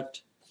for that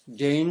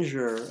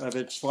danger of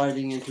it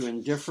sliding into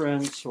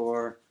indifference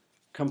or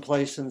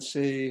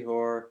complacency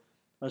or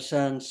a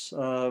sense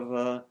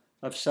of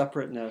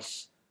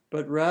separateness,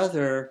 but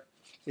rather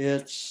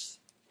it's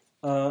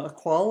a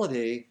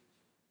quality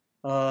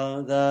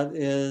that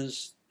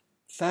is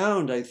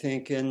found, I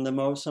think, in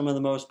some of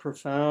the most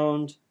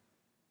profound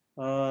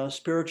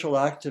spiritual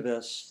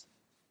activists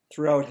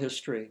throughout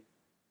history.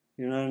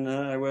 And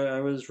I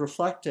was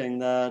reflecting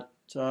that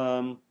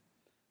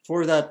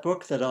for that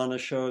book that Anna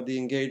showed, The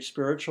Engaged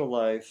Spiritual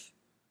Life,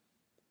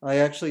 I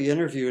actually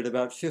interviewed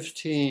about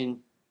 15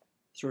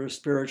 sort of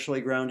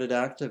spiritually grounded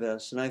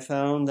activists. And I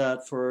found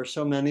that for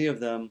so many of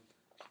them,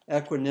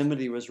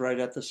 equanimity was right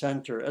at the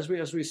center, as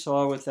we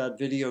saw with that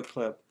video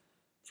clip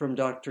from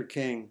Dr.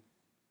 King.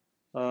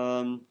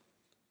 I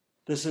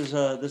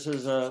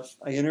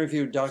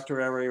interviewed Dr.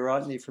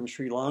 Ariyaratne from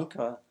Sri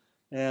Lanka,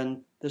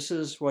 and this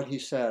is what he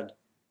said.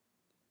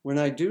 When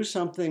I do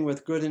something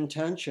with good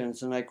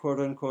intentions and I quote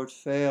unquote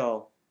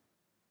fail,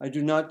 I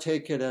do not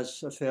take it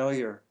as a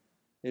failure.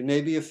 It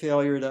may be a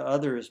failure to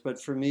others, but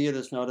for me it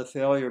is not a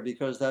failure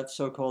because that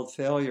so-called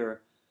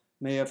failure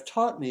may have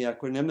taught me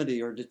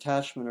equanimity or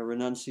detachment or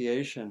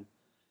renunciation.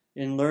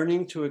 In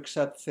learning to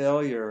accept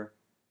failure,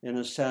 in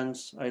a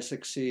sense, I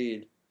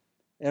succeed.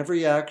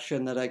 Every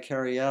action that I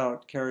carry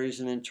out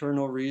carries an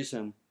internal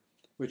reason,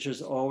 which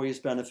is always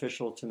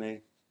beneficial to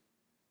me.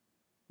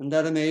 Isn't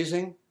that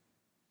amazing?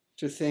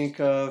 To think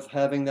of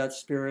having that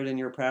spirit in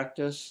your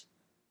practice.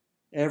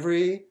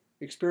 Every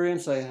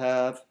experience I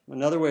have,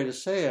 another way to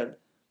say it,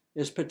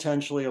 is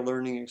potentially a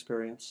learning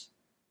experience.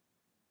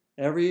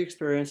 Every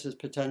experience is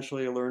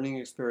potentially a learning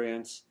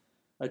experience,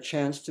 a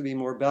chance to be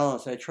more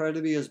balanced. I try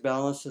to be as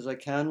balanced as I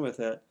can with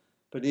it,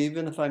 but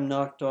even if I'm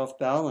knocked off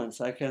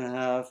balance, I can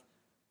have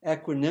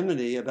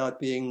equanimity about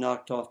being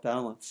knocked off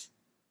balance.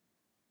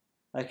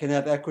 I can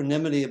have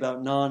equanimity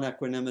about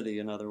non-equanimity,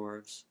 in other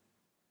words,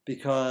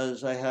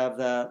 because I have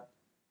that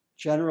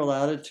general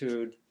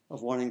attitude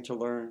of wanting to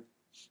learn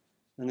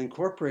and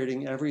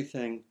incorporating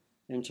everything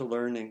into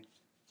learning.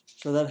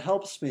 So that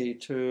helps me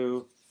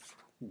to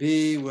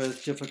be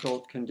with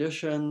difficult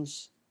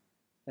conditions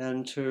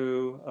and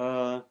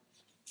to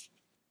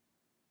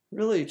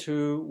really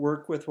to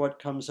work with what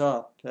comes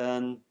up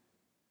and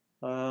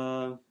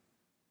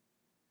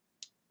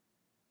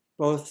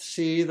both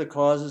see the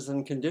causes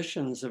and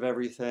conditions of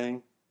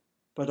everything,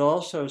 but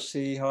also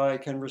see how I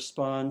can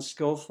respond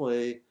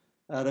skillfully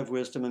out of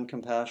wisdom and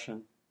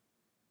compassion.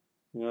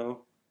 You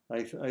know,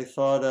 I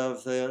thought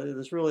of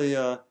there's really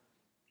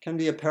can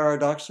be a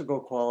paradoxical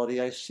quality.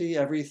 I see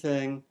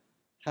everything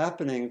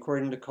happening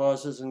according to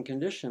causes and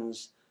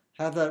conditions,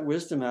 have that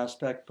wisdom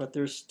aspect, but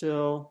there's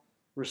still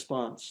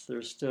response.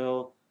 There's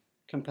still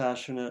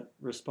compassionate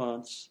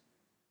response.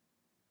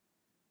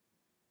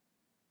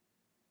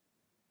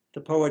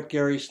 The poet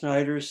Gary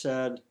Snyder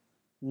said,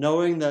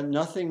 knowing that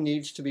nothing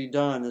needs to be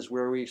done is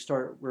where we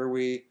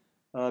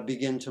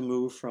begin to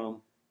move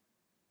from.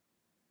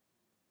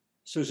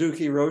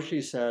 Suzuki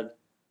Roshi said,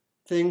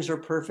 things are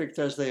perfect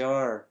as they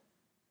are.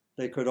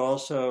 They could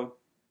also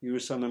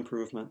use some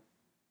improvement.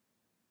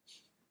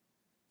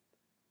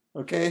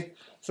 Okay,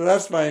 so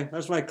that's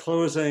my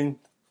closing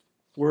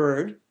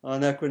word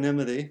on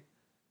equanimity.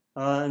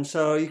 And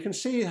so you can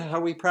see how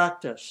we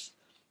practice.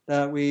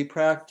 That we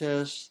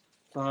practice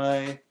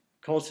by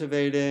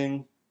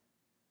cultivating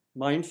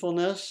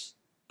mindfulness,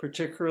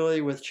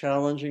 particularly with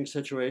challenging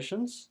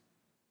situations,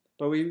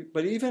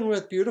 but even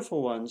with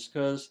beautiful ones,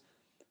 because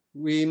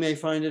we may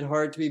find it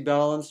hard to be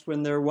balanced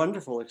when they're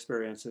wonderful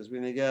experiences. We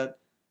may get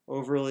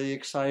overly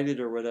excited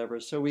or whatever.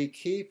 So we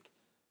keep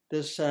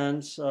this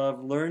sense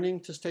of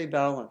learning to stay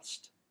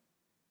balanced.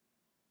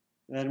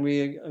 And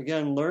we,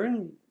 again,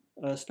 learn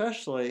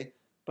especially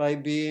by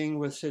being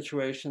with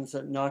situations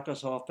that knock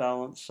us off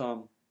balance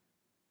some.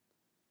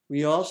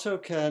 We also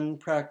can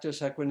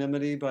practice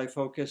equanimity by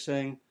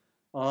focusing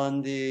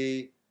on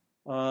the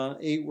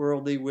 8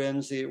 worldly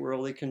winds, the 8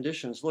 worldly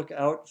conditions. Look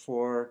out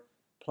for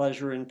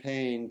pleasure and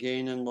pain,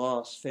 gain and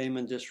loss, fame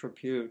and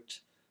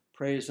disrepute,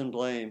 praise and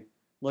blame.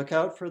 Look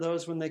out for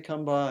those when they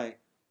come by.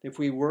 If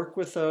we work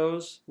with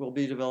those, we'll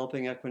be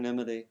developing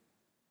equanimity.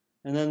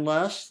 And then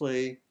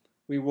lastly,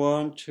 we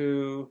want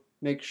to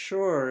make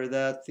sure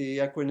that the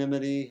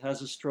equanimity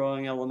has a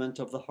strong element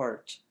of the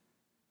heart.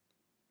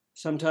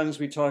 Sometimes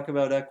we talk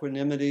about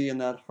equanimity and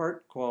that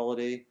heart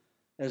quality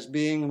as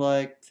being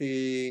like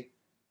the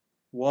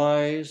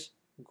wise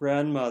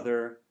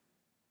grandmother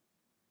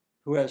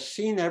who has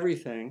seen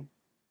everything,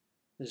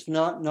 is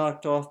not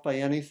knocked off by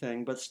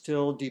anything, but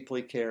still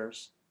deeply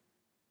cares.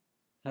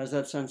 Has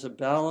that sense of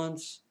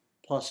balance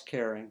plus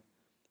caring.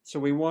 So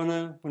we want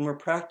to, when we're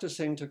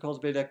practicing to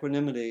cultivate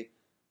equanimity,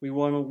 we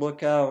want to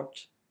look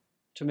out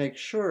to make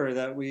sure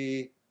that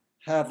we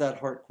have that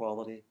heart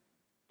quality,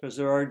 because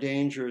there are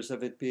dangers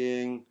of it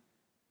being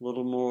a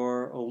little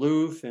more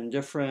aloof,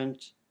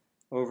 indifferent,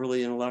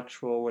 overly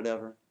intellectual,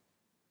 whatever.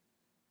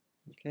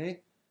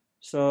 Okay,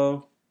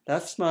 so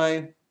that's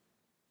my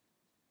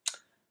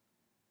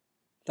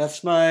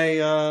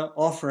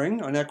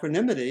offering on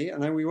equanimity,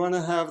 and then we want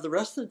to have the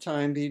rest of the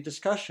time be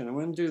discussion. I'm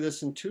going to do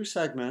this in 2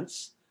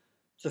 segments.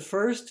 The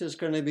first is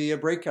going to be a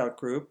breakout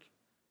group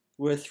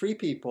with 3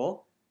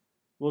 people.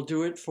 We'll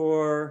do it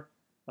for,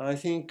 I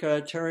think,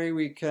 Terry,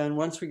 we can,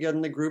 once we get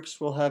in the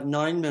groups, we'll have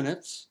 9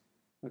 minutes,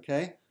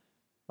 okay?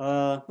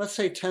 Let's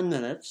say 10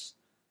 minutes,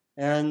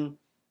 and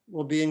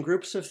we'll be in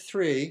groups of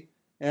 3,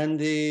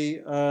 and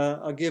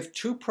I'll give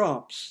 2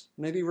 prompts.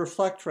 Maybe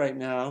reflect right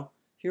now.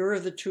 Here are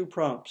the 2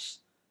 prompts.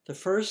 The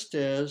first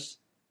is,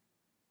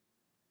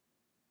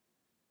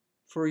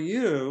 for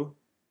you,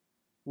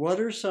 what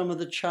are some of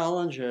the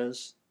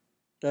challenges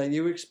that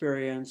you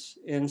experience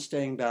in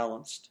staying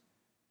balanced?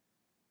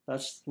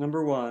 That's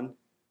number one.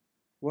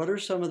 What are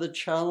some of the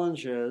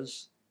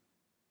challenges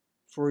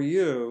for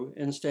you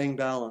in staying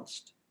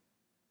balanced?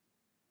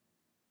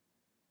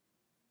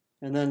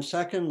 And then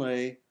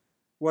secondly,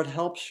 what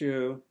helps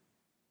you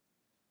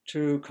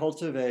to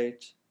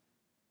cultivate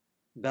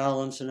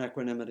balance and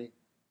equanimity?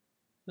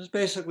 This is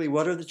basically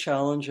what are the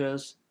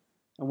challenges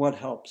and what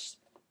helps.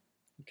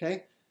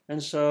 Okay?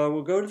 And so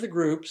we'll go to the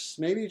groups.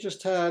 Maybe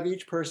just have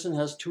each person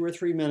has 2 or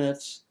 3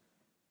 minutes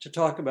to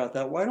talk about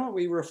that. Why don't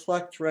we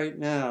reflect right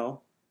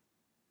now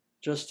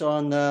just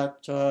on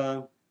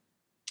that,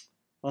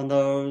 on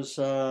those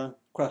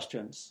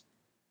questions?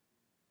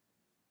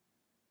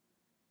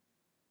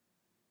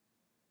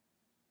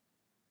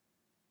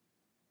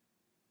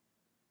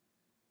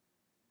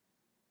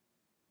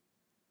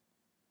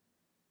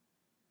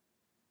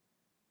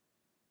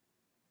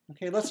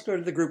 Okay, let's go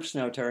to the groups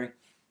now, Terry.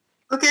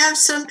 Okay, I have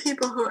some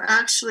people who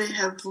actually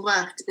have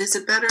left. Is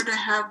it better to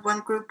have one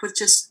group with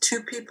just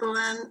 2 people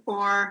in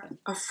or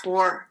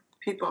 4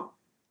 people?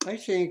 I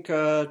think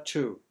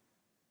 2.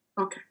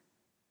 Okay.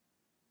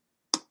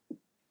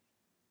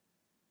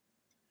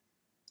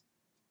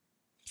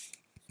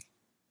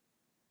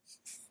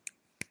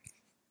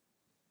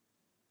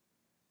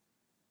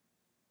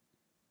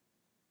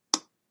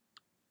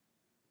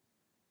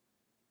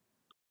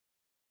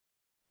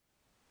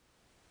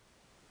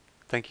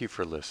 Thank you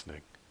for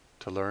listening.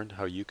 To learn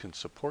how you can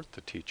support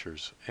the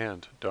teachers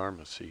and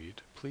Dharma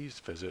Seed, please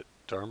visit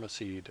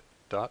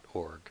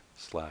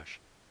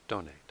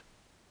dharmaseed.org/donate.